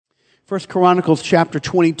First Chronicles chapter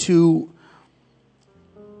 22.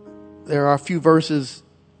 There are a few verses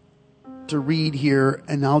to read here,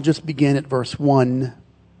 and I'll just begin at verse 1.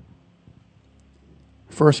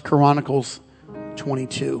 First Chronicles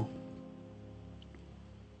 22.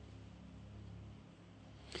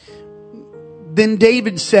 Then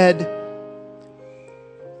David said,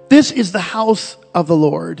 "This is the house of the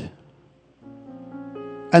Lord,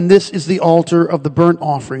 and this is the altar of the burnt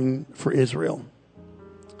offering for Israel."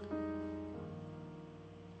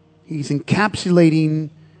 He's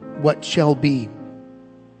encapsulating what shall be,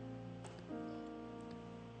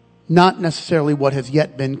 not necessarily what has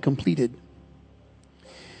yet been completed.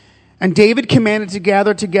 And David commanded to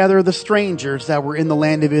gather together the strangers that were in the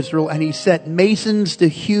land of Israel, and he set masons to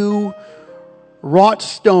hew wrought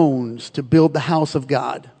stones to build the house of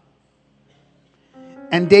God.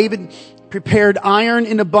 And David prepared iron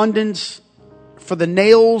in abundance for the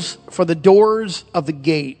nails, for the doors of the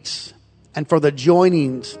gates, and for the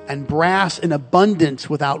joinings, and brass in abundance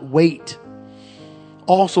without weight.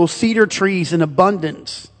 Also cedar trees in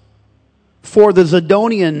abundance. For the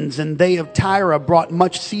Zidonians and they of Tyre brought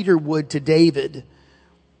much cedar wood to David.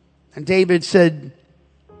 And David said,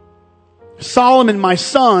 "Solomon, my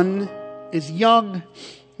son, is young,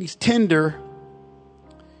 he's tender,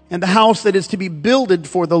 and the house that is to be builded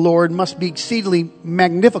for the Lord must be exceedingly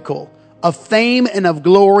magnifical, of fame and of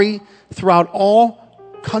glory throughout all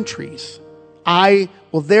countries. I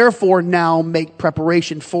will therefore now make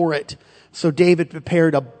preparation for it." So David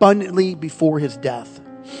prepared abundantly before his death.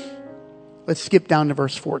 Let's skip down to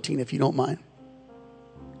verse 14 if you don't mind.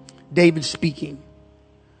 David speaking.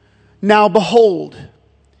 "Now behold,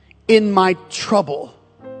 in my trouble,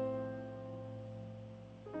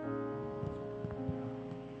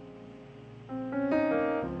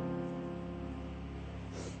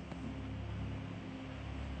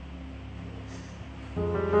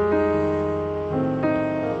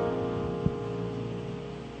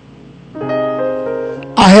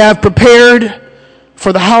 I have prepared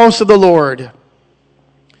for the house of the Lord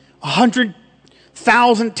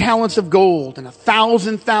 100,000 talents of gold, and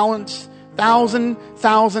 1,000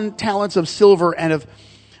 talents of silver, and of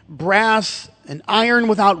brass and iron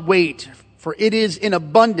without weight, for it is in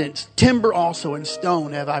abundance. Timber also and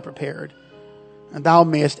stone have I prepared, and thou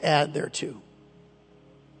mayest add thereto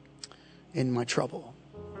in my trouble."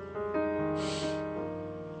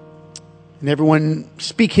 And everyone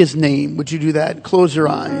speak his name. Would you do that? Close your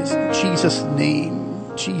eyes. In Jesus' name.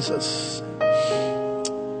 Jesus.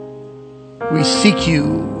 We seek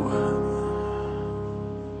you.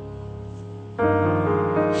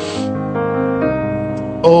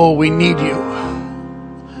 Oh, we need you.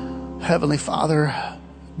 Heavenly Father,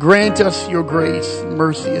 grant us your grace,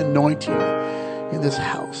 mercy, anointing in this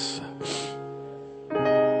house.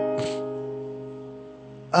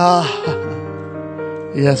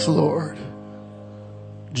 Yes, Lord.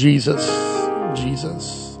 Jesus,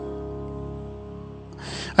 Jesus.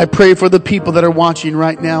 I pray for the people that are watching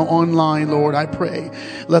right now online, Lord. I pray,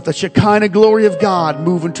 let the Shekinah glory of God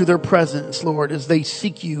move into their presence, Lord, as they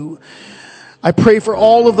seek you. I pray for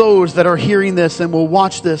all of those that are hearing this and will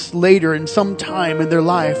watch this later in some time in their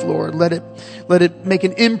life, Lord. Let it make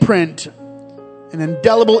an imprint, an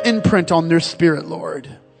indelible imprint on their spirit, Lord.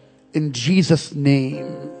 In Jesus'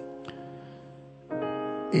 name.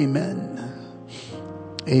 Amen.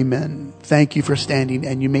 Amen. Thank you for standing,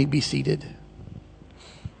 and you may be seated.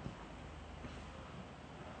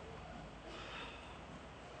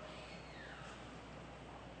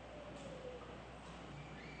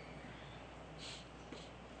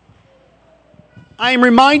 I am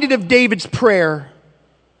reminded of David's prayer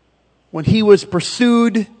when he was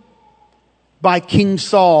pursued by King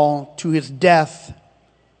Saul to his death,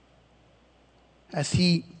 as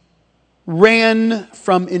he ran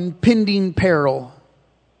from impending peril.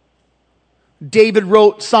 David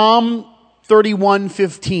wrote Psalm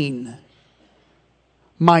 31:15.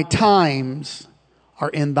 "My times are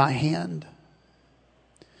in thy hand."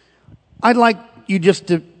 I'd like you just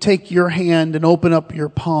to take your hand and open up your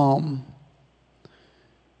palm.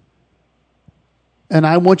 And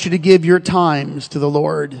I want you to give your times to the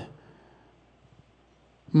Lord.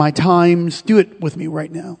 My times, do it with me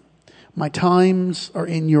right now. My times are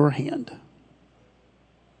in your hand.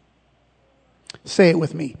 Say it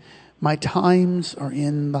with me. My times are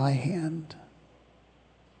in thy hand.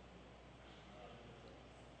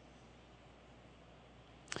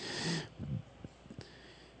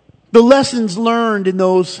 The lessons learned in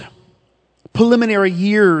those preliminary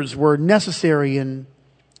years were necessary in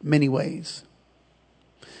many ways.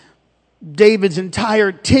 David's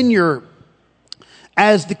entire tenure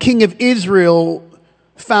as the king of Israel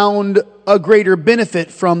found a greater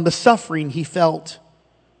benefit from the suffering he felt,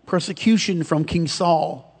 persecution from King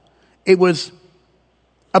Saul. It was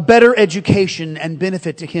a better education and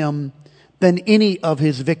benefit to him than any of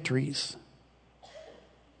his victories.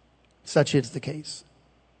 Such is the case.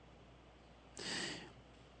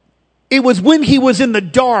 It was when he was in the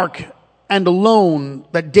dark and alone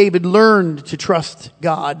that David learned to trust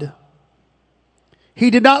God. He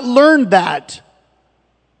did not learn that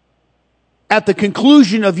at the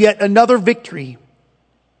conclusion of yet another victory.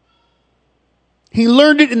 He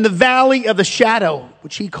learned it in the valley of the shadow,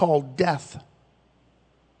 which he called death.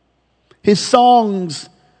 His songs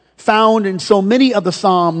found in so many of the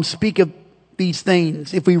Psalms speak of these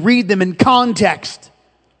things. If we read them in context,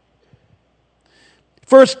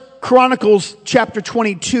 1 Chronicles chapter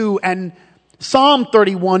 22 and Psalm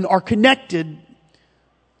 31 are connected,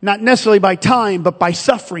 not necessarily by time, but by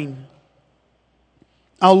suffering.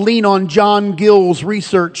 I'll lean on John Gill's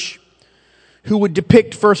research, who would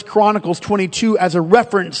depict 1 Chronicles 22 as a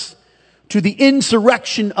reference to the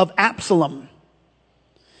insurrection of Absalom.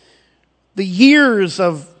 The years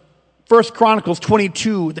of 1 Chronicles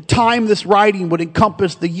 22, the time this writing would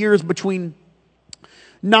encompass the years between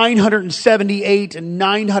 978 and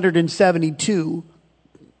 972.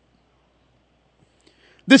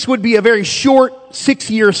 This would be a very short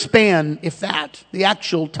 6-year span, if that. The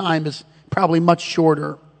actual time is probably much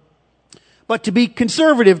shorter. But to be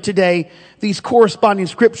conservative today, these corresponding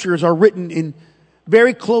scriptures are written in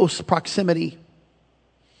very close proximity.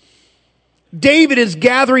 David is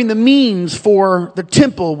gathering the means for the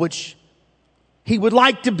temple, which he would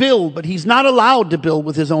like to build, but he's not allowed to build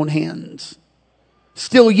with his own hands.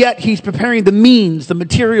 Still yet, he's preparing the means, the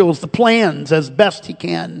materials, the plans as best he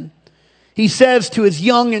can. He says to his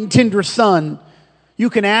young and tender son, you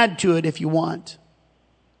can add to it if you want.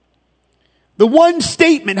 The one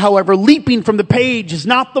statement, however, leaping from the page is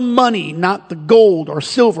not the money, not the gold or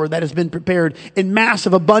silver that has been prepared in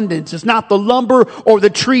massive abundance. It's not the lumber or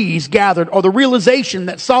the trees gathered or the realization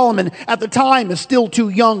that Solomon at the time is still too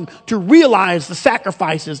young to realize the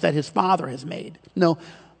sacrifices that his father has made. No,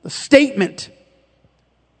 the statement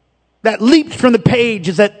that leaps from the page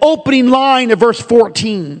is that opening line of verse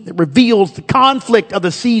 14 that reveals the conflict of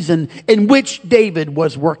the season in which David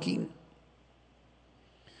was working.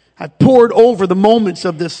 I've pored over the moments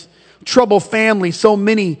of this troubled family so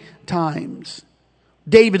many times.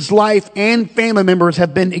 David's life and family members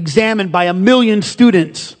have been examined by 1 million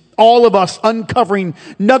students, all of us uncovering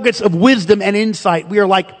nuggets of wisdom and insight. We are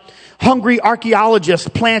like hungry archaeologists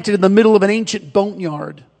planted in the middle of an ancient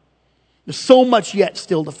boneyard. There's so much yet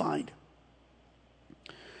still to find.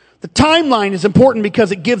 The timeline is important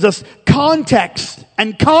because it gives us context,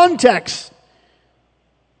 and context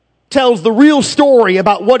tells the real story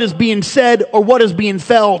about what is being said or what is being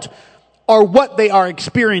felt or what they are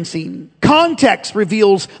experiencing. Context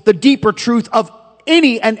reveals the deeper truth of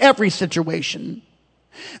any and every situation.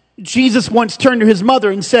 Jesus once turned to his mother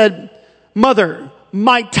and said, "Mother,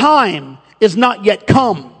 my time is not yet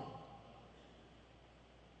come."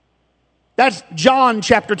 That's John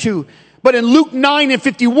chapter 2. But in Luke 9 and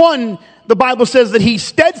 51, the Bible says that he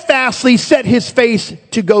steadfastly set his face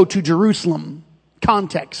to go to Jerusalem.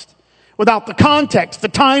 Context. Without the context, the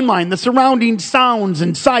timeline, the surrounding sounds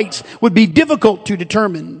and sights would be difficult to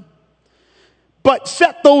determine. But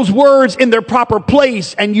set those words in their proper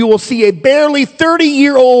place and you will see a barely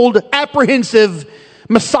 30-year-old apprehensive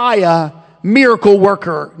Messiah miracle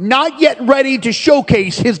worker, not yet ready to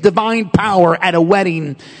showcase his divine power at a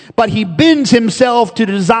wedding, but he bends himself to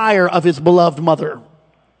the desire of his beloved mother.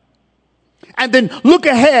 And then look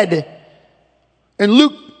ahead in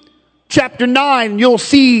Luke chapter 9, you'll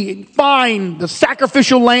see and find the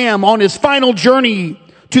sacrificial lamb on his final journey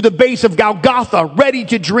to the base of Golgotha, ready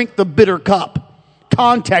to drink the bitter cup.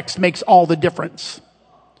 Context makes all the difference.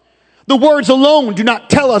 The words alone do not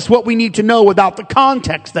tell us what we need to know without the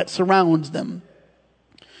context that surrounds them.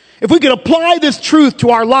 If we could apply this truth to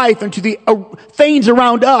our life and to the things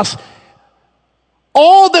around us,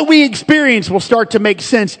 all that we experience will start to make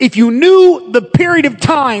sense if you knew the period of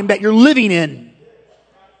time that you're living in.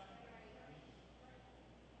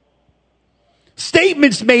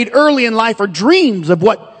 Statements made early in life are dreams of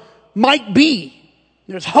what might be.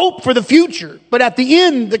 There's hope for the future, but at the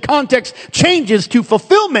end, the context changes to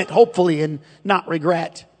fulfillment, hopefully, and not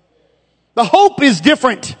regret. The hope is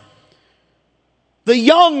different. The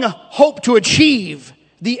young hope to achieve.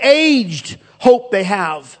 The aged hope they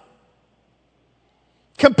have.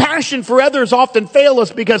 Compassion for others often fails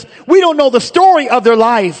us because we don't know the story of their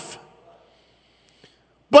life.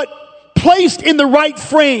 But placed in the right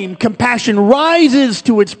frame, compassion rises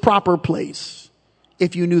to its proper place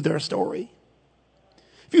if you knew their story.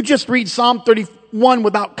 If you just read Psalm 31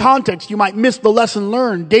 without context, you might miss the lesson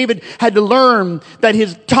learned. David had to learn that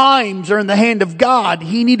his times are in the hand of God.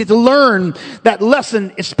 He needed to learn that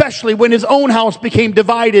lesson, especially when his own house became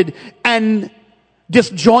divided and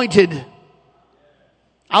disjointed.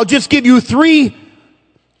 I'll just give you 3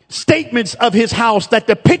 statements of his house that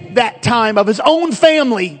depict that time of his own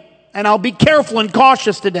family, and I'll be careful and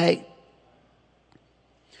cautious today.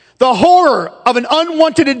 The horror of an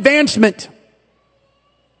unwanted advancement.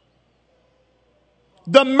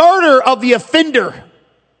 The murder of the offender.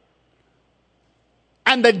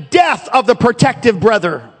 And the death of the protective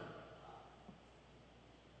brother.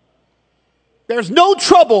 There's no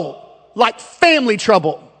trouble like family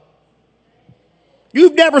trouble.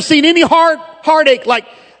 You've never seen any heartache like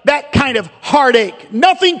that kind of heartache.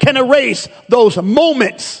 Nothing can erase those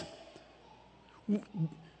moments.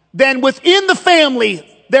 Then within the family,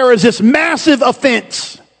 there is this massive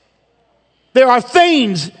offense. There are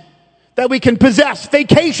things that we can possess,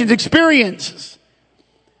 vacations, experiences.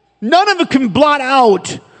 None of it can blot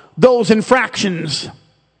out those infractions.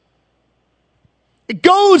 It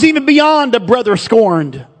goes even beyond a brother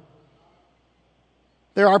scorned.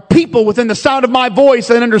 There are people within the sound of my voice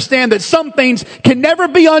that understand that some things can never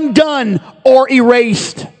be undone or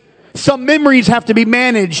erased. Some memories have to be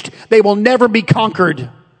managed. They will never be conquered.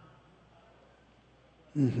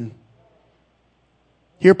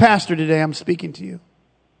 Here, pastor, today I'm speaking to you.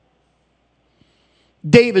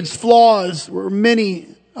 David's flaws were many.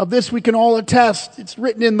 Of this we can all attest. It's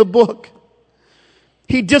written in the book.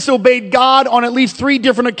 He disobeyed God on at least 3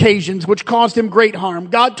 different occasions, which caused him great harm.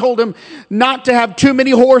 God told him not to have too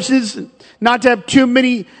many horses, not to have too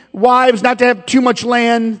many wives, not to have too much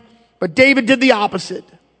land. But David did the opposite.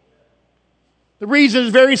 The reason is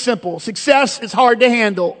very simple. Success is hard to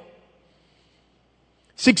handle.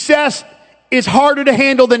 Success is harder to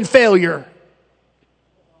handle than failure.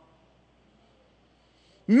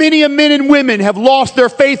 Many men and women have lost their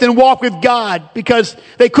faith and walk with God because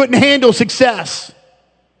they couldn't handle success.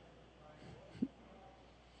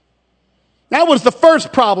 That was the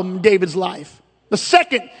first problem in David's life. The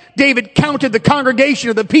second, David counted the congregation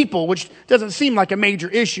of the people, which doesn't seem like a major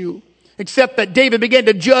issue, except that David began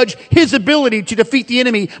to judge his ability to defeat the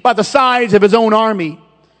enemy by the size of his own army.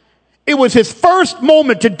 It was his first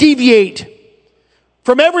moment to deviate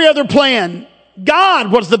from every other plan.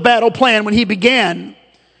 God was the battle plan when he began.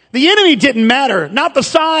 The enemy didn't matter, not the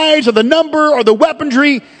size or the number or the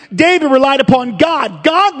weaponry. David relied upon God.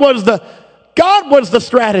 God was the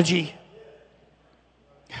strategy.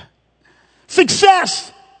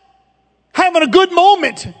 Success, having a good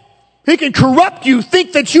moment. He can corrupt you,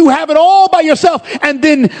 think that you have it all by yourself, and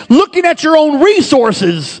then looking at your own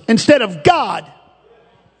resources instead of God.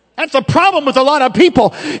 That's a problem with a lot of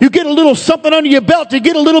people. You get a little something under your belt, you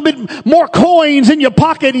get a little bit more coins in your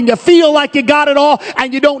pocket, and you feel like you got it all,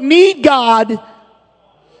 and you don't need God.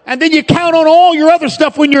 And then you count on all your other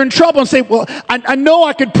stuff when you're in trouble and say, well, I know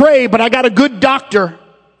I could pray, but I got a good doctor.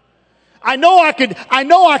 I know I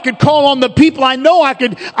could call on the people. I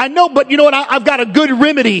know, but you know what? I've got a good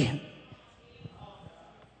remedy.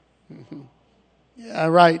 Yeah,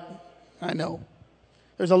 right. I know.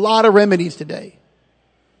 There's a lot of remedies today.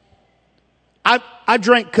 I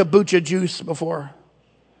drank kombucha juice before.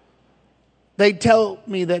 They tell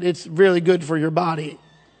me that it's really good for your body.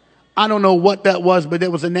 I don't know what that was, but it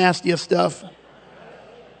was the nastiest stuff.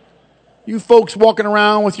 You folks walking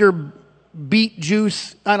around with your beet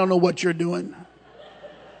juice, I don't know what you're doing.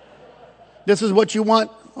 This is what you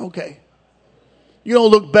want? Okay. You don't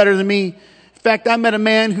look better than me. In fact, I met a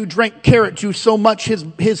man who drank carrot juice so much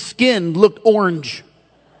his skin looked orange.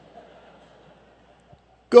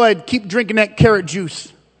 Go ahead, keep drinking that carrot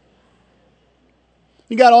juice.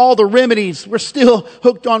 You got all the remedies. We're still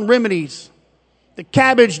hooked on remedies. The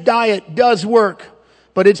cabbage diet does work,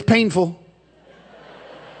 but it's painful.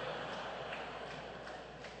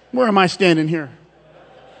 Where am I standing here?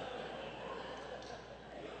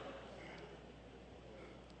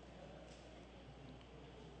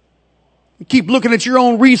 You keep looking at your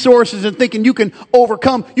own resources and thinking you can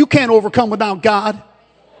overcome. You can't overcome without God.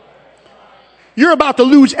 You're about to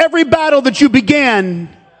lose every battle that you began,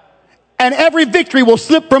 and every victory will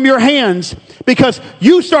slip from your hands because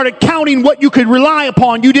you started counting what you could rely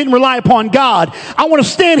upon. You didn't rely upon God. I want to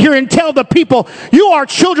stand here and tell the people, you are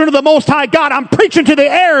children of the Most High God. I'm preaching to the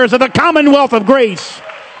heirs of the commonwealth of grace.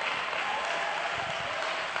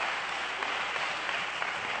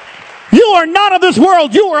 You are not of this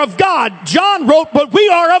world, you are of God. John wrote, but we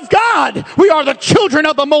are of God. We are the children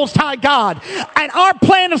of the Most High God. And our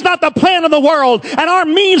plan is not the plan of the world. And our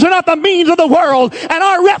means are not the means of the world. And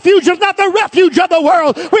our refuge is not the refuge of the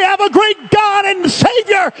world. We have a great God and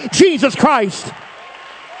Savior, Jesus Christ.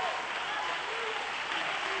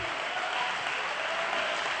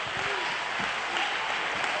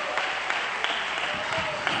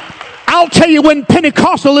 I'll tell you when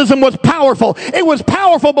Pentecostalism was powerful. It was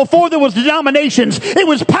powerful before there was denominations. It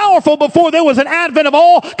was powerful before there was an advent of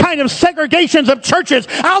all kind of segregations of churches.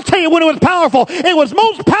 I'll tell you when it was powerful. It was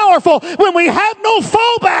most powerful when we had no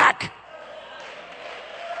fallback.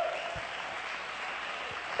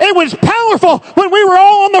 It was powerful when we were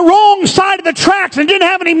all on the wrong side of the tracks and didn't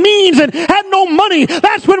have any means and had no money.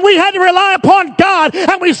 That's when we had to rely upon God.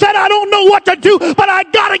 And we said, I don't know what to do, but I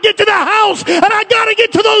got to get to the house and I got to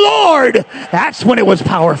get to the Lord. That's when it was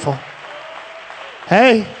powerful.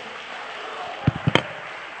 Hey.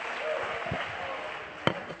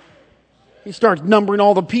 He starts numbering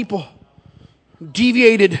all the people.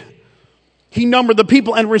 Deviated. He numbered the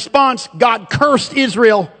people. In response, God cursed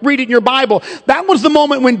Israel. Read it in your Bible. That was the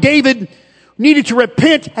moment when David needed to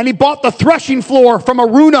repent, and he bought the threshing floor from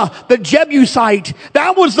Araunah, the Jebusite.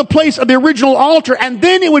 That was the place of the original altar, and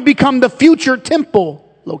then it would become the future temple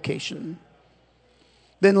location.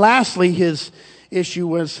 Then lastly, his issue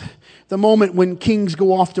was the moment when kings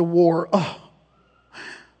go off to war. And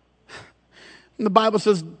the Bible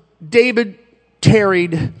says David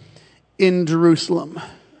tarried in Jerusalem,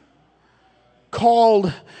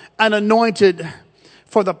 called and anointed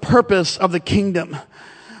for the purpose of the kingdom.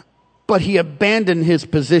 But he abandoned his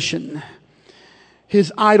position.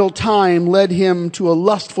 His idle time led him to a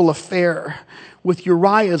lustful affair with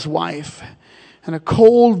Uriah's wife, and a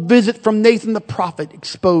cold visit from Nathan the prophet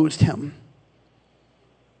exposed him.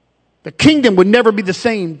 The kingdom would never be the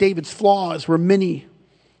same. David's flaws were many,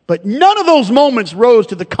 but none of those moments rose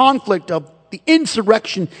to the conflict of the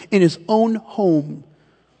insurrection in his own home.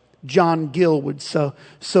 John Gill would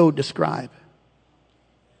so describe.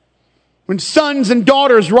 When sons and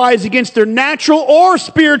daughters rise against their natural or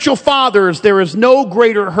spiritual fathers, there is no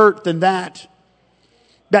greater hurt than that.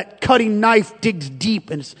 That cutting knife digs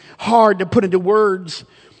deep and it's hard to put into words.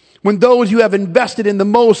 When those you have invested in the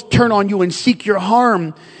most turn on you and seek your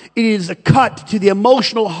harm, it is a cut to the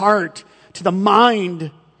emotional heart, to the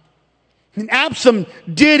mind. And Absalom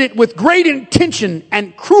did it with great intention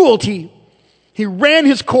and cruelty. He ran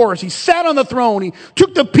his course. He sat on the throne. He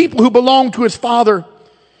took the people who belonged to his father.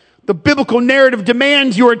 The biblical narrative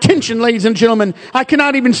demands your attention, ladies and gentlemen. I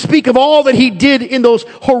cannot even speak of all that he did in those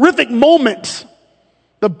horrific moments.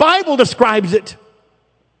 The Bible describes it.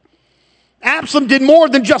 Absalom did more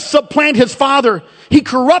than just supplant his father. He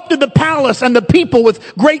corrupted the palace and the people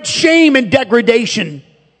with great shame and degradation.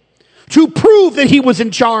 To prove that he was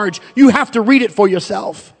in charge, you have to read it for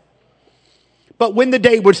yourself. But when the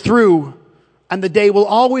day was through, and the day will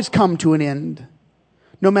always come to an end,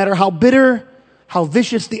 no matter how bitter, how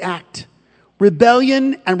vicious the act,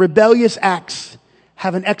 rebellion and rebellious acts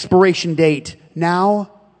have an expiration date, now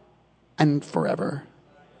and forever.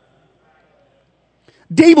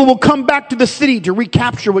 David will come back to the city to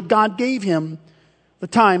recapture what God gave him. The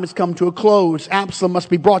time has come to a close. Absalom must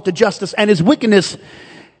be brought to justice, and his wickedness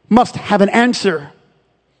must have an answer.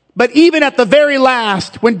 But even at the very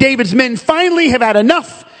last, when David's men finally have had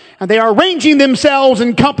enough, and they are arranging themselves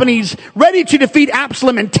in companies ready to defeat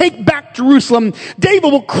Absalom and take back Jerusalem,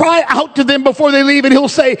 David will cry out to them before they leave, and he'll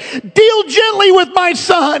say, "Deal gently with my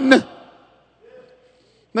son."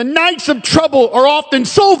 The nights of trouble are often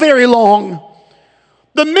so very long.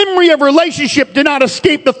 The memory of relationship did not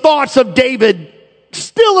escape the thoughts of David.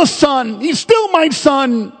 Still a son. He's still my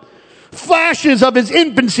son. Flashes of his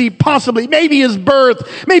infancy, possibly, maybe his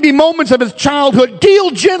birth, maybe moments of his childhood.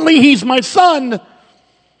 Deal gently, he's my son.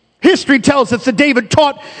 History tells us that David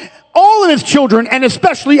taught all of his children, and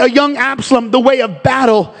especially a young Absalom, the way of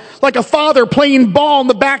battle. Like a father playing ball in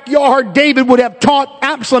the backyard, David would have taught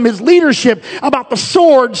Absalom his leadership about the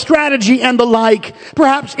sword, strategy, and the like.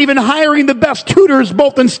 Perhaps even hiring the best tutors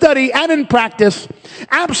both in study and in practice.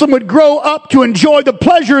 Absalom would grow up to enjoy the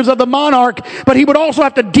pleasures of the monarch, but he would also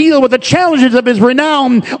have to deal with the challenges of his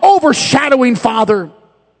renowned, overshadowing father.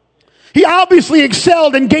 He obviously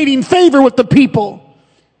excelled in gaining favor with the people.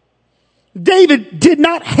 David did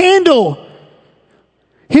not handle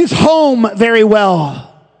his home very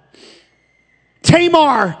well.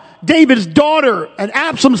 Tamar, David's daughter and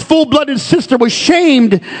Absalom's full-blooded sister, was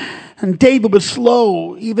shamed, and David was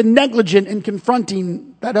slow, even negligent in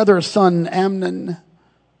confronting that other son, Amnon.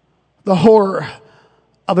 The horror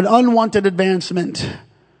of an unwanted advancement,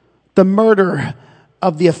 the murder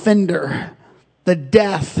of the offender, the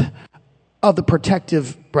death of the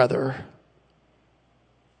protective brother.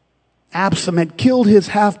 Absalom had killed his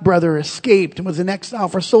half-brother, escaped, and was in exile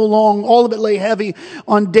for so long. All of it lay heavy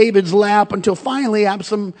on David's lap until finally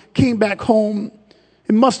Absalom came back home.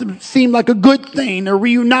 It must have seemed like a good thing, a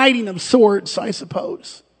reuniting of sorts, I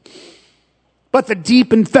suppose. But the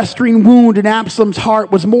deep and festering wound in Absalom's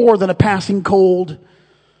heart was more than a passing cold.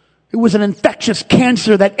 It was an infectious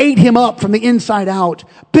cancer that ate him up from the inside out.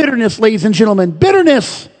 Bitterness, ladies and gentlemen,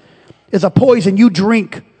 bitterness is a poison you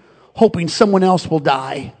drink hoping someone else will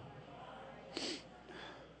die.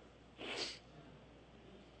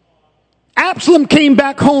 Absalom came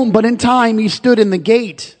back home, but in time he stood in the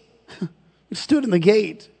gate. He stood in the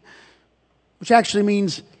gate, which actually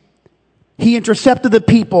means he intercepted the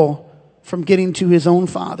people from getting to his own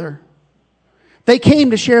father. They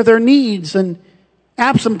came to share their needs, and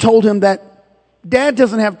Absalom told him that Dad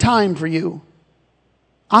doesn't have time for you.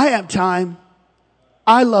 I have time.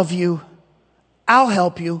 I love you. I'll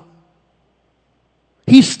help you.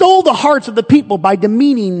 He stole the hearts of the people by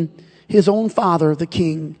demeaning his own father, the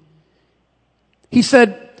king. He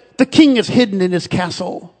said, the king is hidden in his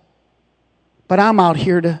castle, but I'm out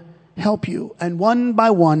here to help you. And one by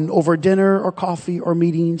one, over dinner or coffee or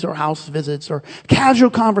meetings or house visits or casual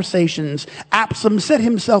conversations, Absalom set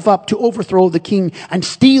himself up to overthrow the king and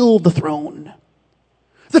steal the throne.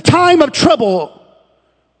 The time of trouble,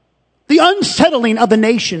 the unsettling of the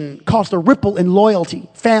nation caused a ripple in loyalty.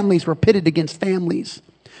 Families were pitted against families.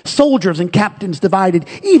 Soldiers and captains divided.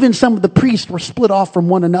 Even some of the priests were split off from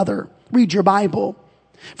one another. Read your Bible.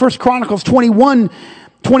 1 Chronicles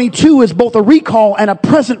 21:22 is both a recall and a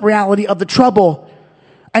present reality of the trouble.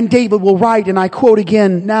 And David will write, and I quote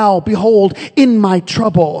again, now, behold, in my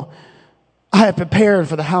trouble, I have prepared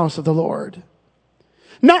for the house of the Lord.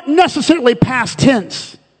 Not necessarily past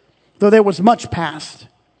tense, though there was much past.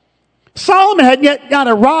 Solomon had yet not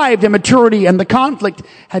arrived at maturity, and the conflict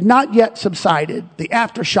had not yet subsided. The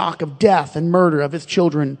aftershock of death and murder of his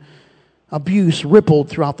children, abuse rippled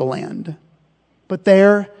throughout the land. But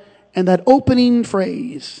there, in that opening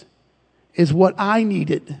phrase, is what I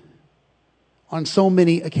needed on so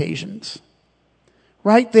many occasions.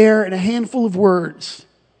 Right there, in a handful of words,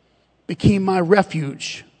 became my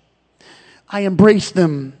refuge. I embraced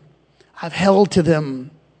them. I've held to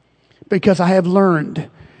them because I have learned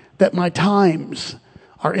that my times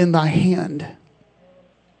are in thy hand.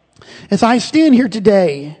 As I stand here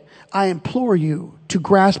today, I implore you to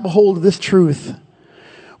grasp a hold of this truth.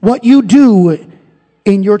 What you do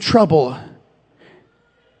in your trouble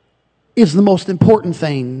is the most important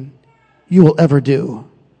thing you will ever do.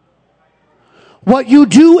 What you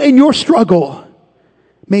do in your struggle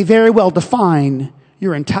may very well define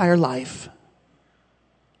your entire life.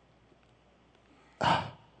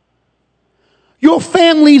 Your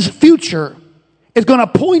family's future is going to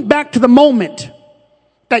point back to the moment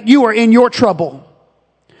that you are in your trouble.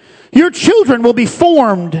 Your children will be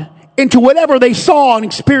formed into whatever they saw and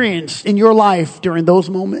experienced in your life during those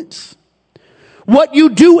moments. What you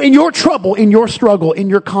do in your trouble, in your struggle, in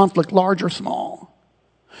your conflict, large or small.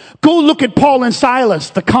 Go look at Paul and Silas,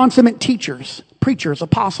 the consummate teachers, preachers,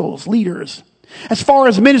 apostles, leaders. As far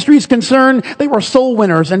as ministry is concerned, they were soul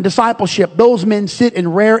winners and discipleship. Those men sit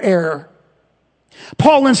in rare air.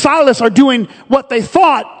 Paul and Silas are doing what they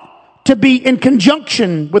thought to be in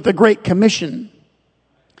conjunction with the Great Commission.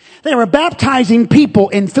 They were baptizing people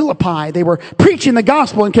in Philippi. They were preaching the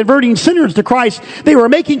gospel and converting sinners to Christ. They were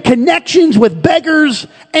making connections with beggars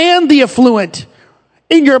and the affluent.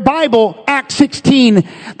 In your Bible, Acts 16,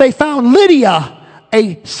 they found Lydia,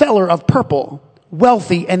 a seller of purple.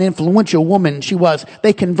 Wealthy and influential woman she was.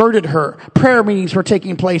 They converted her. Prayer meetings were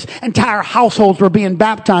taking place. Entire households were being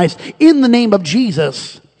baptized in the name of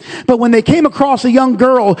Jesus. But when they came across a young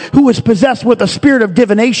girl who was possessed with a spirit of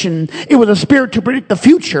divination, it was a spirit to predict the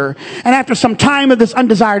future. And after some time of this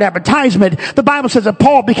undesired advertisement, the Bible says that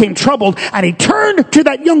Paul became troubled, and he turned to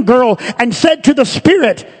that young girl and said to the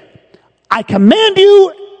spirit, I command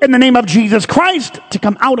you in the name of Jesus Christ to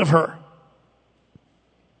come out of her.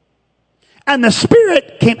 And the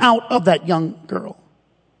spirit came out of that young girl.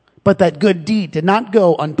 But that good deed did not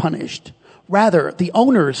go unpunished. Rather, the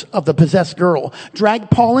owners of the possessed girl dragged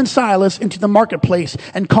Paul and Silas into the marketplace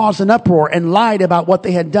and caused an uproar and lied about what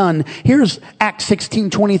they had done. Here's Acts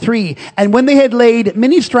 16:23. And when they had laid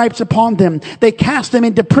many stripes upon them, they cast them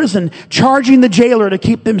into prison, charging the jailer to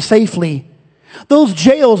keep them safely. Those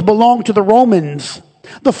jails belonged to the Romans.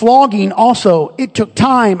 The flogging also, it took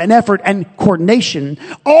time and effort and coordination,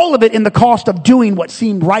 all of it in the cost of doing what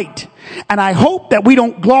seemed right. And I hope that we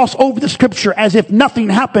don't gloss over the scripture as if nothing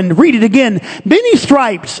happened. Read it again. Many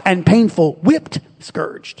stripes and painful, whipped,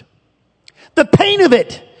 scourged. The pain of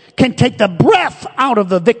it can take the breath out of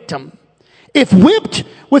the victim. If whipped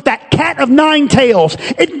with that cat of nine tails,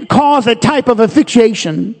 it can cause a type of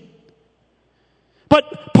asphyxiation.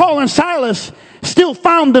 But Paul and Silas still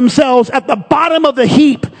found themselves at the bottom of the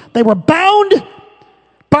heap. They were bound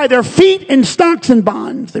by their feet in stocks and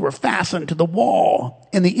bonds. They were fastened to the wall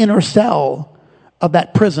in the inner cell of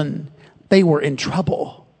that prison. They were in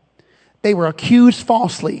trouble. They were accused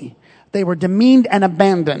falsely. They were demeaned and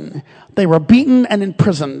abandoned. They were beaten and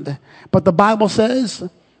imprisoned. But the Bible says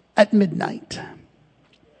at midnight.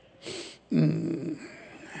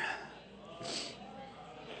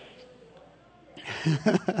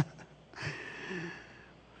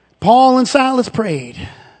 Paul and Silas prayed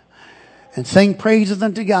and sang praises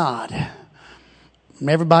unto God. And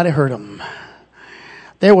everybody heard them.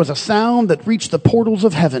 There was a sound that reached the portals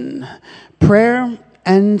of heaven. Prayer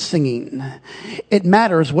and singing. It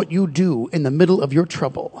matters what you do in the middle of your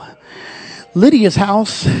trouble. Lydia's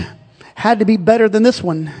house had to be better than this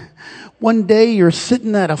one. One day you're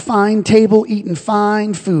sitting at a fine table eating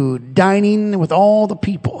fine food, dining with all the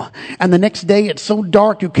people. And the next day it's so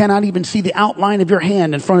dark you cannot even see the outline of your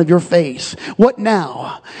hand in front of your face. What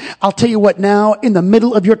now? I'll tell you what now. In the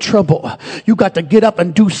middle of your trouble, you got to get up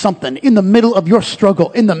and do something. In the middle of your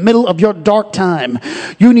struggle, in the middle of your dark time,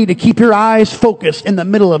 you need to keep your eyes focused in the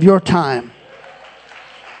middle of your time.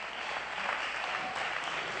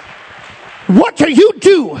 What do you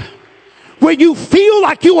do where you feel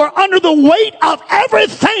like you are under the weight of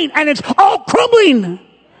everything and it's all crumbling?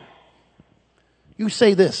 You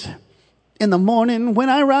say this: in the morning when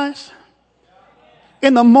I rise,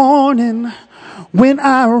 in the morning when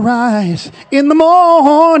I rise, in the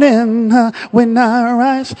morning when I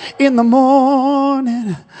rise, in the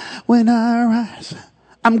morning when I rise,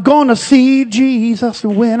 I'm gonna see Jesus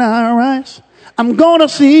when I rise. I'm gonna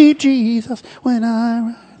see Jesus when I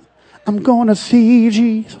rise. I'm gonna see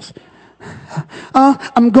Jesus.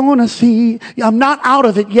 I'm gonna see. I'm not out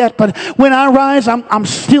of it yet, but when I rise, I'm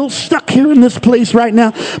still stuck here in this place right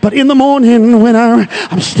now. But in the morning when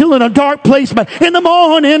I'm still in a dark place, but in the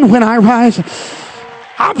morning when I rise,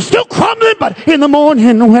 I'm still crumbling, but in the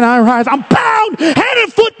morning when I rise, I'm bound hand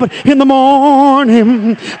and foot, but in the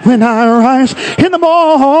morning when I rise, in the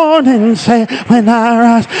morning, say, when I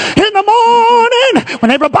rise, in the morning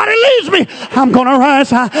when everybody leaves me, I'm gonna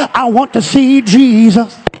rise. I want to see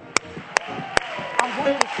Jesus.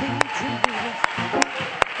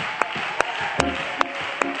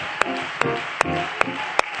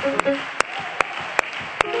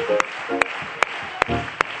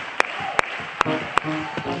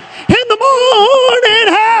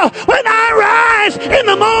 When I rise in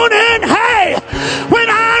the morning, hey, when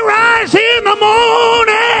I rise in the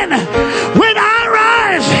morning, when I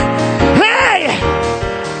rise, hey,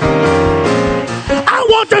 I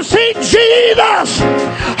want to see Jesus.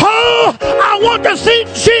 Oh, I want to see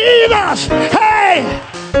Jesus. Hey.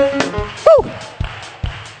 Woo.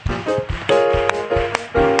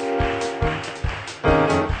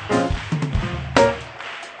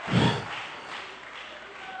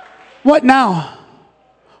 What now?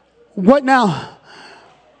 What now?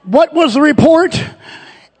 What was the report?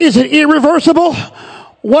 Is it irreversible?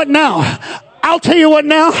 What now? I'll tell you what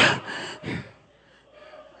now.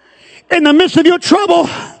 In the midst of your trouble,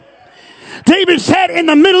 David said, in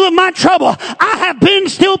the middle of my trouble, I have been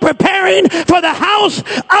still preparing for the house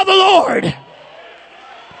of the Lord.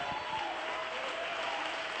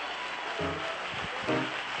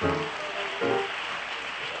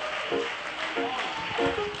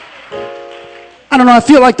 I don't know, I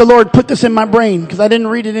feel like the Lord put this in my brain because I didn't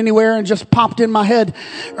read it anywhere and just popped in my head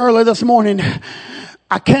earlier this morning.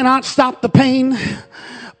 I cannot stop the pain,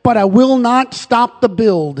 but I will not stop the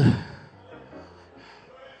build.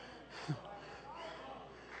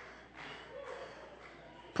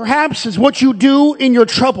 Perhaps it's what you do in your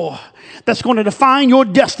trouble that's going to define your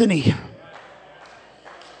destiny.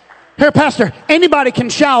 Here, Pastor, anybody can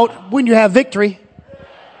shout when you have victory.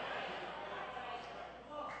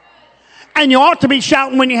 And you ought to be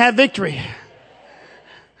shouting when you have victory.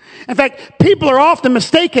 In fact, people are often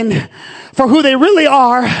mistaken for who they really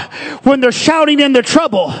are when they're shouting in their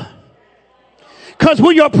trouble. Because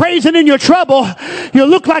when you're praising in your trouble, you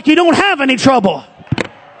look like you don't have any trouble.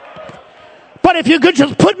 But if you could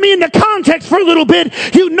just put me into context for a little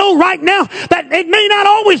bit, you know right now that it may not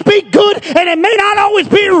always be good and it may not always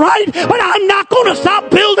be right, but I'm not going to stop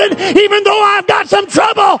building even though I've got some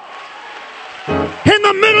trouble. in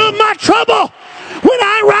the middle of my trouble when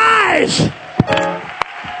I rise.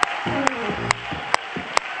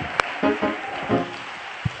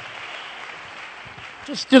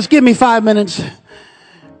 Just give me 5 minutes,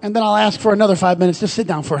 and then I'll ask for another 5 minutes. Just sit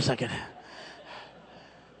down for a second.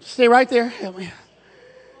 Stay right there. Help me.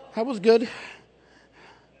 That was good.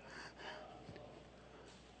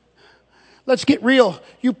 Let's get real.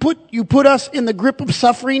 You put us in the grip of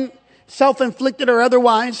suffering, self-inflicted or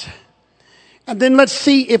otherwise, and then let's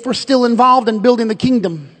see if we're still involved in building the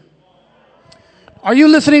kingdom. Are you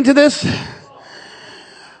listening to this?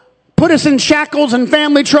 Put us in shackles and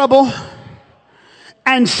family trouble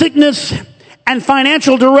and sickness and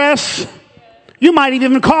financial duress. You might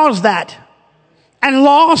even cause that. And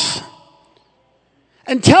loss.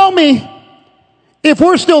 And tell me if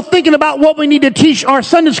we're still thinking about what we need to teach our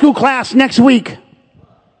Sunday school class next week.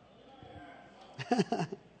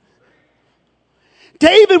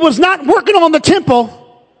 David was not working on the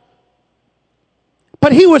temple,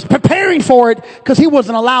 but he was preparing for it because he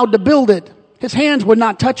wasn't allowed to build it. His hands would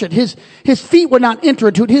not touch it. His feet would not enter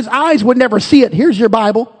into it. His eyes would never see it. Here's your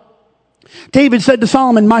Bible. David said to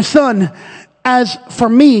Solomon, my son, as for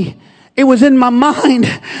me, it was in my mind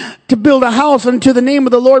to build a house unto the name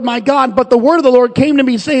of the Lord my God. But the word of the Lord came to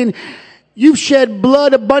me saying, you've shed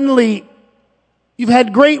blood abundantly. You've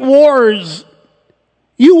had great wars.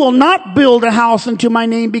 You will not build a house unto my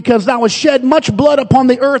name because thou hast shed much blood upon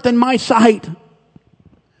the earth in my sight.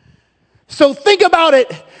 So think about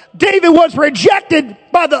it. David was rejected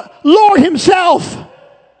by the Lord himself.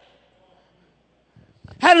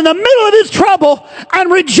 And in the middle of his trouble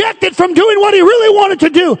and rejected from doing what he really wanted to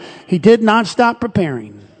do, he did not stop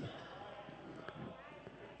preparing.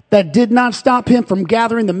 That did not stop him from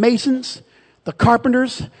gathering the masons, the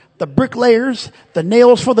carpenters, the bricklayers, the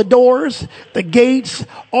nails for the doors, the gates,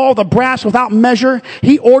 all the brass without measure.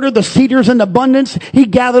 He ordered the cedars in abundance. He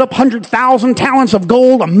gathered up 100,000 talents of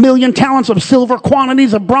gold, 1,000,000 talents of silver,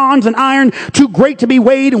 quantities of bronze and iron, too great to be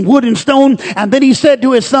weighed, and wood and stone. And then he said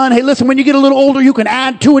to his son, hey, listen, when you get a little older, you can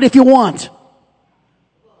add to it if you want.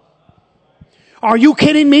 Are you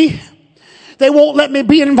kidding me? They won't let me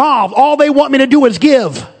be involved. All they want me to do is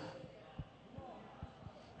give.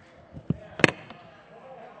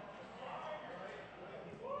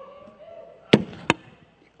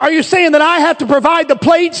 Are you saying that I have to provide the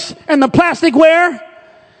plates and the plasticware?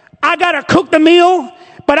 I got to cook the meal,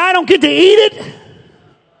 but I don't get to eat it?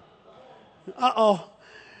 Uh-oh.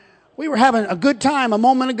 We were having a good time a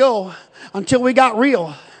moment ago until we got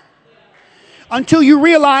real. Until you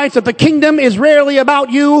realize that the kingdom is rarely about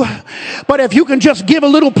you, but if you can just give a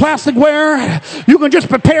little plasticware, you can just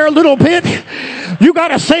prepare a little bit. You got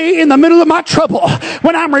to say, in the middle of my trouble,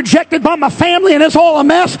 when I'm rejected by my family and it's all a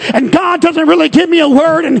mess, and God doesn't really give me a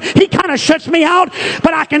word and he kind of shuts me out,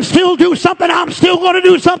 but I can still do something. I'm still going to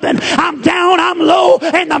do something. I'm down, I'm low,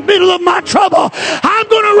 in the middle of my trouble. I'm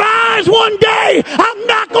going to rise one day. I'm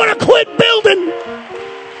not going to quit building.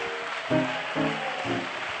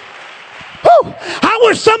 I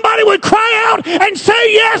wish somebody would cry out and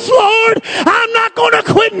say, yes, Lord, I'm not going to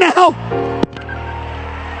quit now.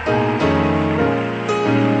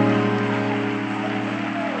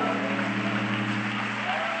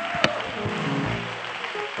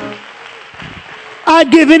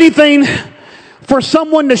 I'd give anything for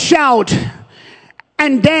someone to shout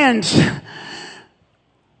and dance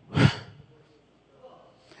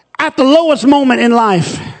at the lowest moment in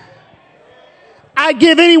life. I'd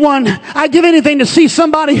give anything to see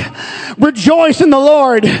somebody rejoice in the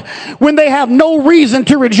Lord when they have no reason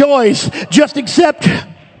to rejoice, just accept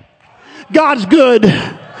God's good.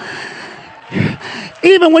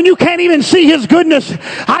 Even when you can't even see his goodness,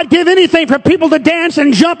 I'd give anything for people to dance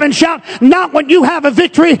and jump and shout, not when you have a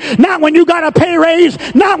victory, not when you got a pay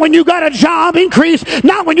raise, not when you got a job increase,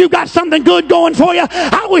 not when you got something good going for you.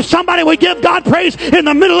 I wish somebody would give God praise in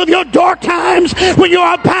the middle of your dark times, when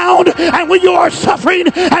you're bound and when you are suffering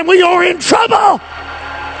and when you're in trouble.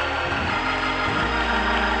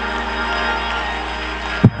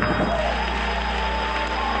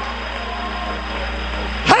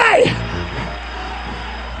 Hey!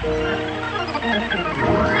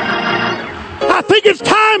 I think it's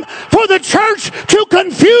time for the church to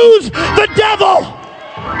confuse the devil.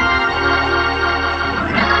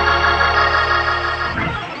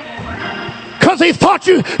 Because he thought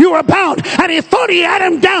you were bound, and he thought he had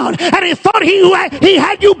him down, and he thought he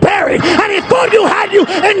had you buried, and he thought you had you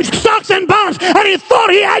in stocks and bonds, and he thought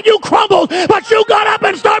he had you crumbled, but you got up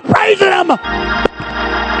and started praising him.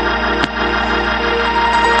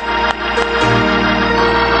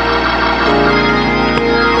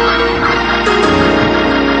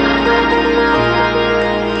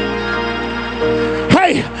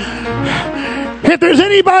 there's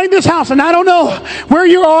anybody in this house, and I don't know where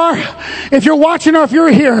you are, if you're watching or if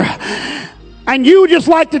you're here, and you just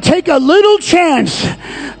like to take a little chance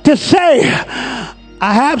to say,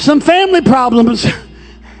 I have some family problems.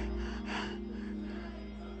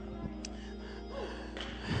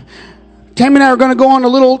 Tammy and I are going to go on a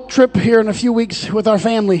little trip here in a few weeks with our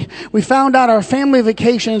family. We found out our family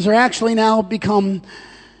vacations are actually now become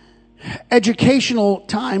educational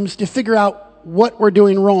times to figure out what we're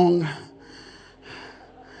doing wrong.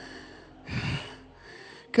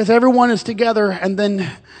 Because everyone is together, and then,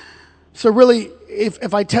 so really,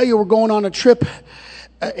 if I tell you we're going on a trip,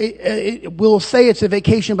 we'll say it's a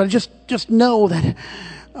vacation, but just know that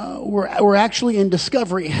we're actually in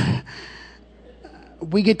discovery.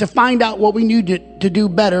 We get to find out what we need to do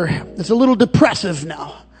better. It's a little depressive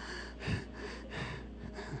now.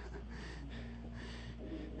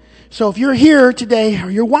 So if you're here today or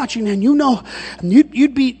you're watching and you know, and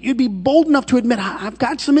you'd be bold enough to admit, I've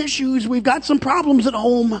got some issues. We've got some problems at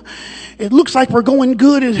home. It looks like we're going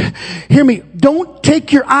good. Hear me. Don't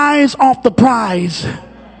take your eyes off the prize.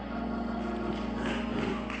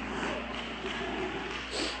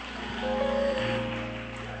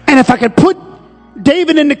 And if I could put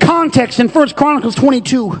David into context in 1 Chronicles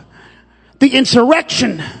 22, the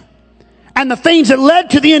insurrection and the things that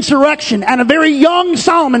led to the insurrection, and a very young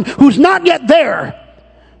Solomon who's not yet there.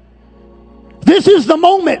 This is the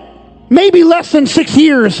moment, maybe less than 6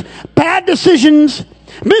 years, bad decisions,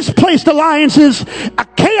 misplaced alliances, a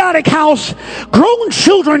chaotic house, grown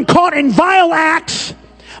children caught in vile acts,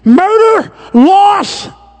 murder, loss,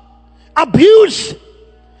 abuse,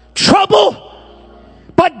 trouble.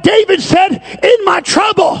 But David said, in my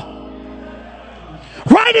trouble,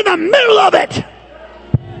 right in the middle of it,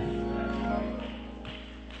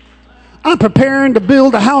 I'm preparing to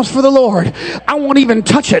build a house for the Lord. I won't even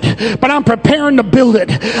touch it, but I'm preparing to build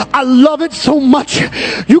it. I love it so much.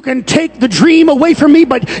 You can take the dream away from me,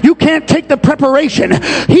 but you can't take the preparation.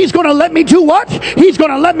 He's going to let me do what? He's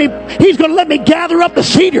going to let me gather up the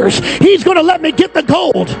cedars. He's going to let me get the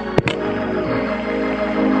gold.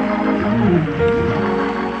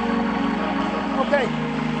 Okay.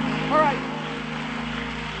 All right.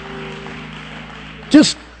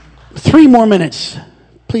 Just 3 more minutes.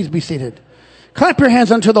 Please be seated. Clap your hands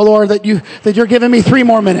unto the Lord that you're giving me 3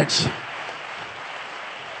 more minutes.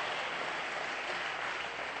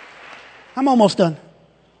 I'm almost done.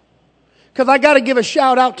 Because I got to give a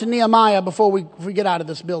shout out to Nehemiah before we get out of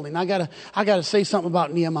this building. I got to say something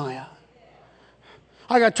about Nehemiah.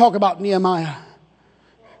 I got to talk about Nehemiah.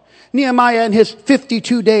 Nehemiah and his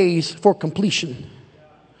 52 days for completion.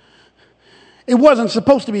 It wasn't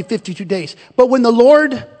supposed to be 52 days. But when the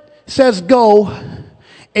Lord says go,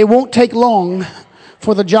 it won't take long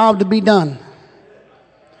for the job to be done.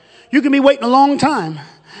 You can be waiting a long time,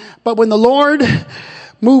 but when the Lord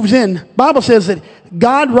moves in, Bible says that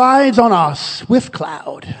God rides on a swift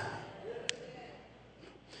cloud.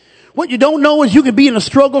 What you don't know is you can be in a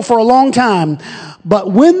struggle for a long time, but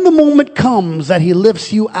when the moment comes that he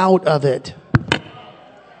lifts you out of it,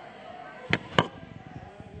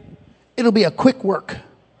 it'll be a quick work.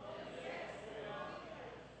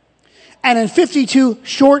 And in 52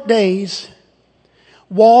 short days,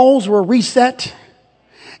 walls were reset,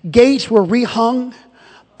 gates were rehung,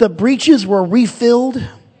 the breaches were refilled,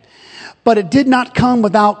 but it did not come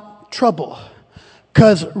without trouble.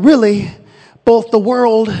 Because really, both the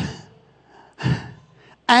world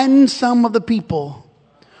and some of the people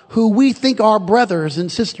who we think are brothers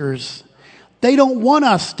and sisters, they don't want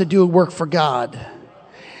us to do work for God.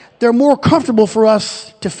 They're more comfortable for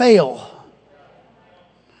us to fail.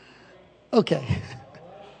 Okay.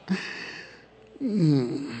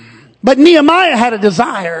 But Nehemiah had a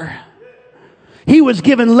desire. He was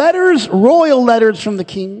given letters, royal letters from the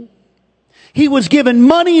king. He was given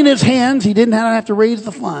money in his hands. He didn't have to raise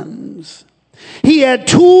the funds. He had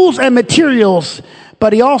tools and materials,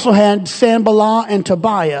 but he also had Sanballat and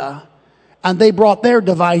Tobiah, and they brought their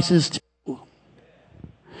devices too.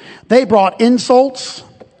 They brought insults,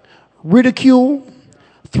 ridicule,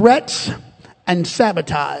 threats, and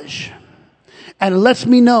sabotage. And it lets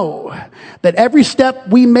me know that every step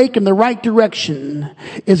we make in the right direction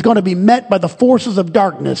is going to be met by the forces of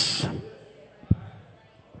darkness.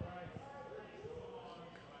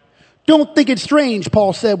 Don't think it's strange,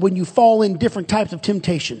 Paul said, when you fall in different types of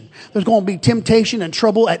temptation. There's going to be temptation and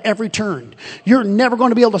trouble at every turn. You're never going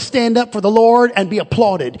to be able to stand up for the Lord and be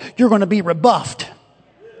applauded. You're going to be rebuffed.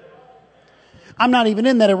 I'm not even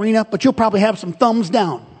in that arena, but you'll probably have some thumbs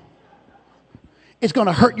down. It's going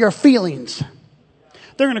to hurt your feelings.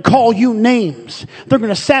 They're going to call you names. They're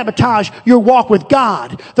going to sabotage your walk with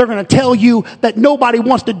God. They're going to tell you that nobody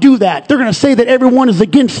wants to do that. They're going to say that everyone is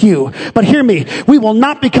against you. But hear me, we will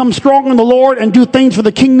not become strong in the Lord and do things for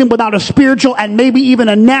the kingdom without a spiritual and maybe even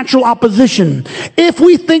a natural opposition. If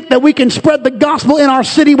we think that we can spread the gospel in our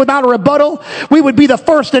city without a rebuttal, we would be the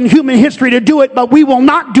first in human history to do it, but we will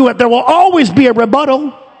not do it. There will always be a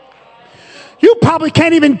rebuttal. You probably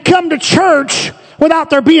can't even come to church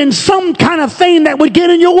without there being some kind of thing that would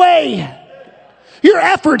get in your way. Your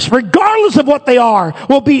efforts, regardless of what they are,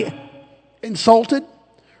 will be insulted,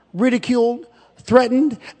 ridiculed,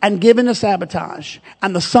 threatened, and given to sabotage.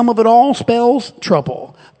 And the sum of it all spells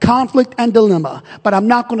trouble, conflict, and dilemma. But I'm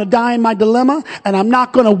not going to die in my dilemma, and I'm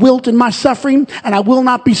not going to wilt in my suffering, and I will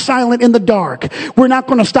not be silent in the dark. We're not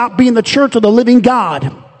going to stop being the church of the living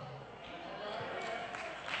God.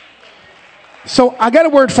 So I got a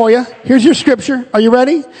word for you. Here's your scripture. Are you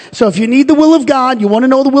ready? So if you need the will of God, you want to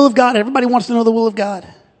know the will of God. Everybody wants to know the will of God.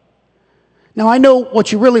 Now I know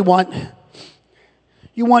what you really want.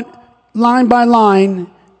 You want line by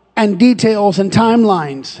line and details and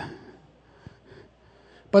timelines.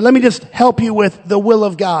 But let me just help you with the will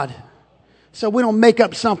of God, so we don't make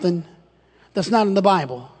up something that's not in the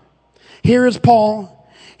Bible. Here is Paul.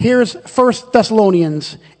 Here's 1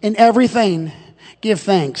 Thessalonians. In everything, give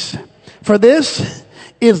thanks. For this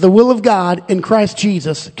is the will of God in Christ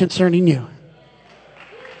Jesus concerning you.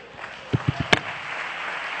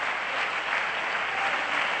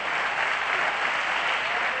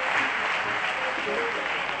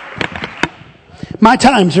 My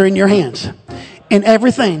times are in your hands. In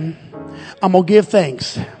everything, I'm going to give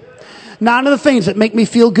thanks. Not in the things that make me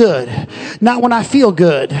feel good. Not when I feel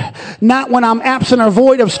good. Not when I'm absent or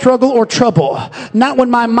void of struggle or trouble. Not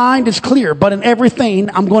when my mind is clear. But in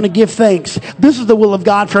everything, I'm going to give thanks. This is the will of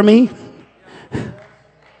God for me.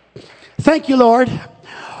 Thank you, Lord.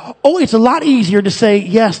 Oh, it's a lot easier to say,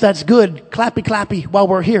 yes, that's good. Clappy, clappy while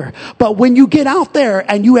we're here. But when you get out there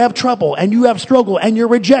and you have trouble and you have struggle and you're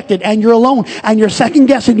rejected and you're alone and you're second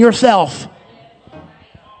guessing yourself,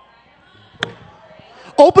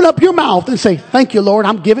 open up your mouth and say, thank you, Lord.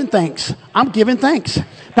 I'm giving thanks. I'm giving thanks.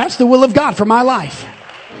 That's the will of God for my life.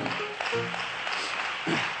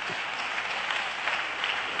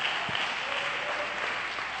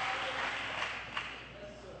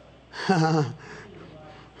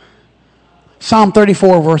 Psalm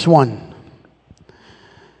 34, verse 1.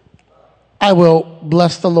 I will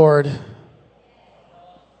bless the Lord.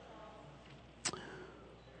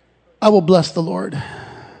 I will bless the Lord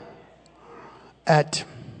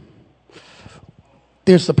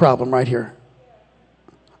there's the problem right here.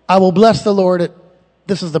 I will bless the Lord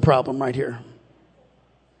this is the problem right here.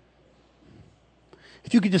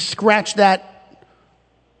 If you could just scratch that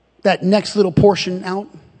next little portion out,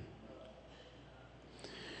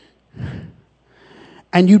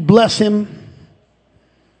 and you'd bless him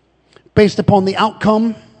based upon the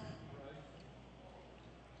outcome.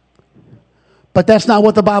 But that's not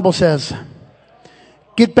what the Bible says.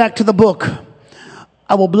 Get back to the book.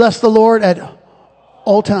 I will bless the Lord at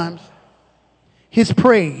all times. His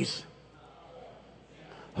praise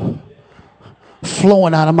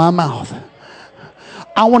flowing out of my mouth.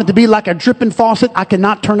 I want it to be like a dripping faucet. I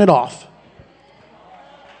cannot turn it off.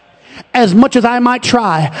 As much as I might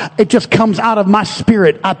try, it just comes out of my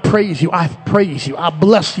spirit. I praise you. I praise you. I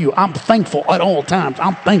bless you. I'm thankful at all times.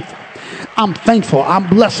 I'm thankful. I'm thankful. I'm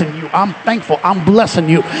blessing you. I'm thankful. I'm blessing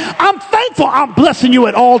you. I'm thankful. I'm blessing you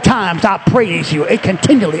at all times. I praise you.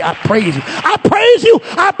 Continually, I praise you. I praise you.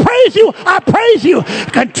 I praise you. I praise you.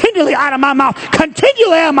 Continually out of my mouth.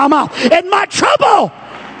 Continually out of my mouth. In my trouble.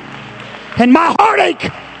 In my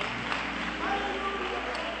heartache.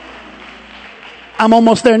 I'm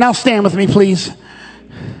almost there. Now stand with me, please.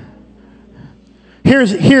 Here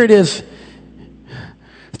it is.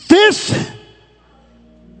 This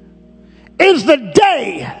is the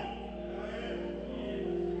day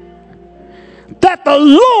that the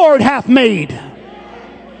Lord hath made.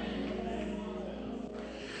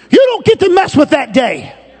 You don't get to mess with that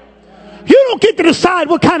day. You don't get to decide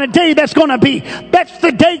what kind of day that's going to be. That's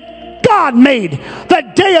the day God made.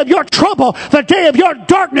 The day of your trouble, the day of your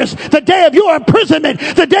darkness, the day of your imprisonment,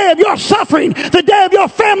 the day of your suffering, the day of your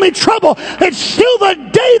family trouble. It's still the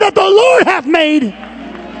day that the Lord hath made.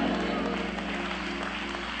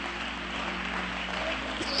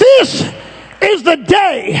 This is the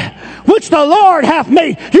day which the Lord hath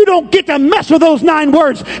made. You don't get to mess with those 9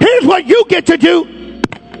 words. Here's what you get to do.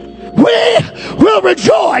 We will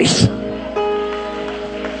rejoice.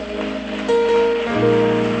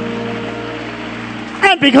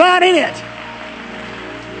 And be glad in it.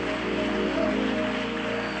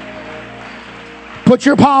 Put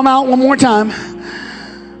your palm out one more time.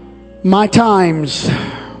 My times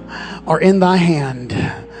are in thy hand.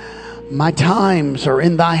 My times are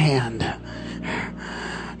in thy hand.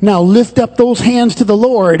 Now lift up those hands to the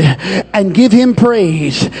Lord and give him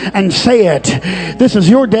praise and say it. This is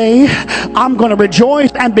your day. I'm going to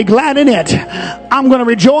rejoice and be glad in it. I'm going to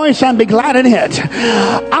rejoice and be glad in it.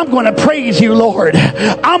 I'm going to praise you, Lord.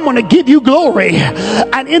 I'm going to give you glory.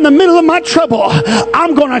 And in the middle of my trouble,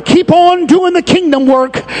 I'm going to keep on doing the kingdom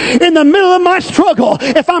work. In the middle of my struggle,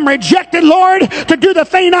 if I'm rejected, Lord, to do the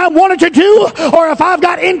thing I wanted to do, or if I've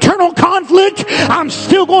got internal conflict, I'm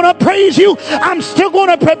still going to praise you. I'm still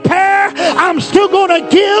going to prepare. I'm still going to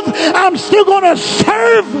give. I'm still going to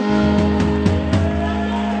serve.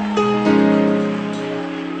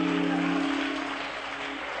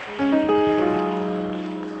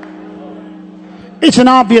 It's an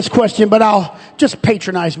obvious question, but I'll just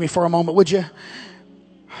patronize me for a moment, would you?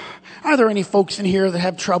 Are there any folks in here that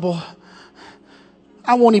have trouble?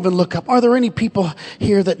 I won't even look up. Are there any people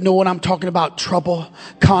here that know what I'm talking about? Trouble,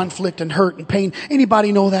 conflict, and hurt and pain.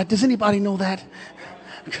 Anybody know that? Does anybody know that?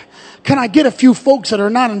 Can I get a few folks that are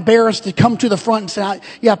not embarrassed to come to the front and say,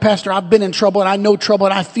 yeah, Pastor, I've been in trouble and I know trouble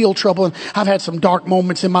and I feel trouble and I've had some dark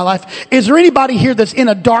moments in my life. Is there anybody here that's in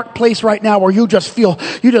a dark place right now where you just be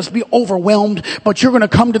overwhelmed, but you're going to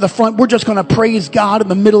come to the front? We're just going to praise God in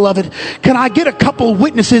the middle of it. Can I get a couple of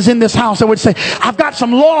witnesses in this house that would say, I've got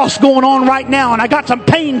some loss going on right now and I got some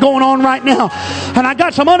pain going on right now and I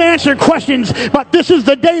got some unanswered questions, but this is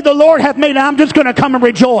the day the Lord hath made and I'm just going to come and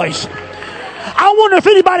rejoice. I wonder if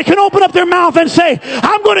anybody can open up their mouth and say,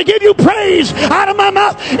 I'm going to give you praise out of my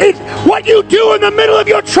mouth. It's what you do in the middle of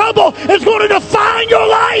your trouble is going to define your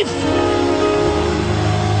life.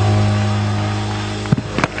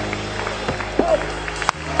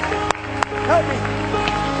 Help me.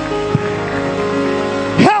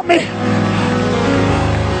 Help me.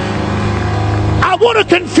 I want to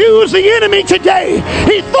confuse the enemy today.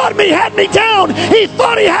 He thought he had me down. He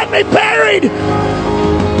thought he had me buried.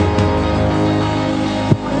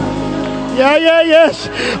 Yeah, yes.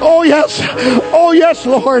 Oh, yes. Oh, yes,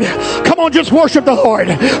 Lord. Come on, just worship the Lord.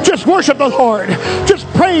 Just worship the Lord. Just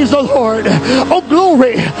praise the Lord. Oh,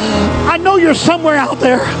 glory. I know you're somewhere out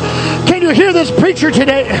there. Can you hear this preacher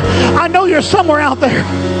today? I know you're somewhere out there.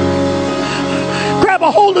 Grab a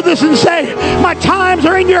hold of this and say, my times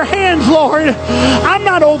are in your hands, Lord. I'm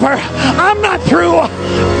not over. I'm not through.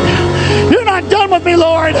 You're not done with me,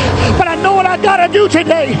 Lord. But I know what I got to do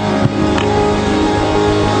today.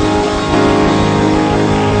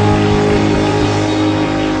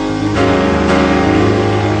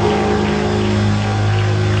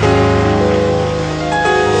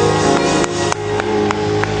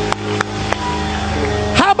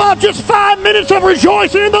 Just 5 minutes of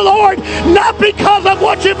rejoicing in the Lord, not because of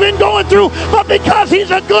what you've been going through, but because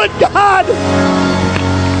he's a good God.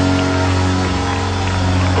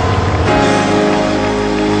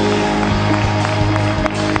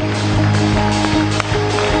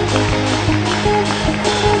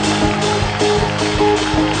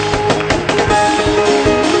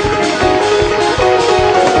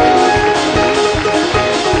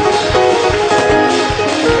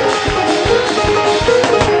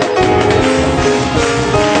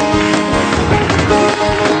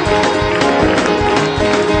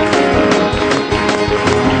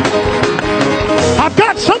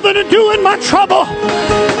 To do in my trouble.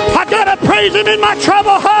 I gotta praise him in my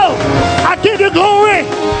trouble. Oh, I give you glory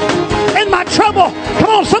in my trouble. Come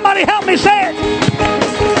on, somebody help me say it.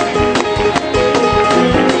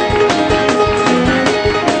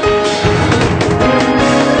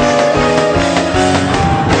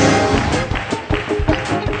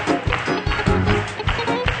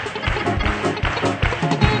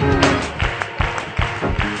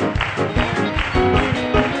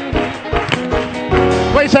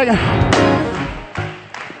 Wait a second.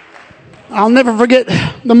 I'll never forget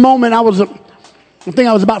the moment I think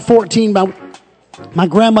I was about 14. My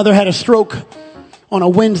grandmother had a stroke on a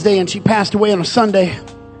Wednesday and she passed away on a Sunday.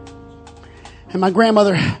 And my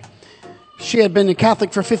grandmother, she had been a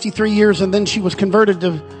Catholic for 53 years and then she was converted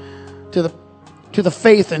to the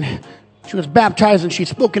faith and she was baptized and she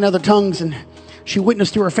spoke in other tongues and she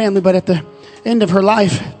witnessed to her family. But at the end of her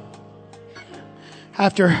life,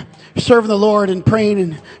 after serving the Lord and praying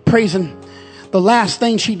and praising, the last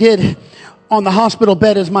thing she did on the hospital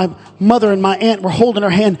bed as my mother and my aunt were holding her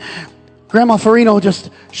hand, Grandma Farino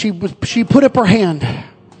she put up her hand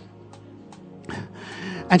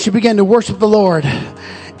and she began to worship the Lord.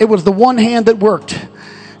 It was the one hand that worked.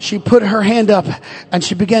 she put her hand up and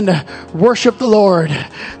she began to worship the Lord.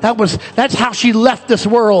 That's how she left this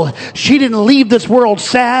world. She didn't leave this world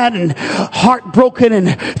sad and heartbroken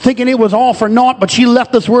and thinking it was all for naught, but she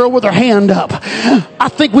left this world with her hand up. I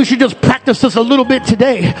think we should just practice this a little bit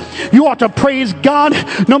today. You ought to praise God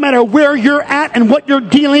no matter where you're at and what you're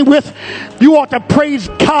dealing with. You ought to praise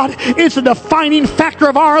God. It's a defining factor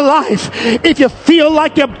of our life. If you feel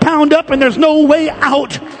like you're bound up and there's no way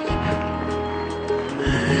out,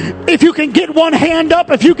 if you can get one hand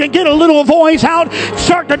up, if you can get a little voice out,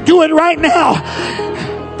 start to do it right now.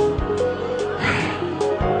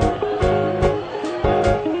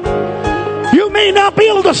 You may not be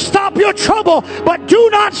able to stop your trouble, but do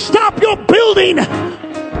not stop your building.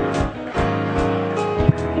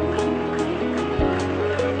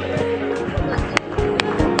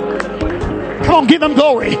 Come on, give him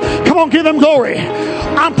glory. Come on, give him glory.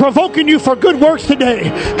 I'm provoking you for good works today.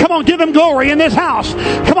 Come on, give him glory in this house.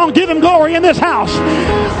 Come on, give him glory in this house.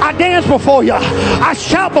 I dance before you. I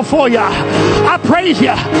shout before you. I praise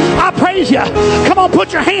you. I praise you. Come on,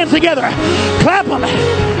 put your hands together. Clap them.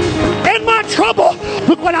 In my trouble,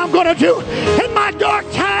 look what I'm going to do. In my dark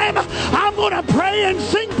time, I'm going to pray and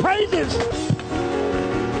sing praises.